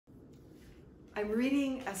I'm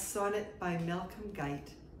reading a sonnet by Malcolm Guite,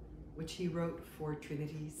 which he wrote for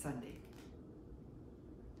Trinity Sunday.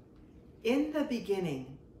 In the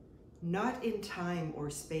beginning, not in time or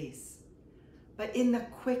space, but in the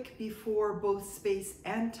quick before both space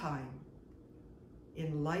and time,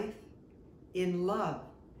 in life, in love,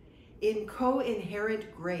 in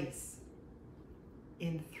co-inherent grace,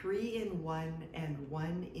 in three in one and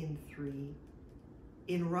one in three,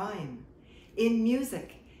 in rhyme, in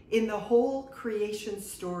music, in the whole creation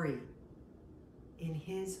story, in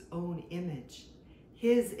his own image,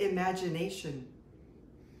 his imagination,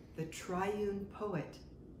 the triune poet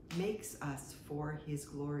makes us for his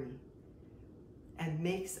glory and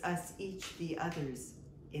makes us each the other's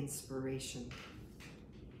inspiration.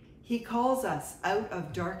 He calls us out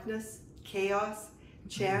of darkness, chaos,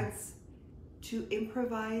 chance, to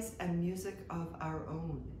improvise a music of our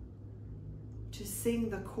own, to sing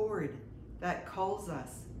the chord that calls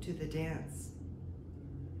us to the dance,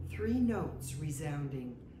 3 notes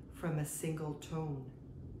resounding from a single tone,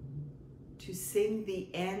 to sing the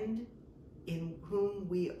end in whom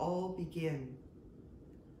we all begin,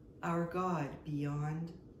 our God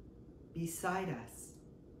beyond, beside us,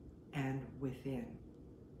 and within.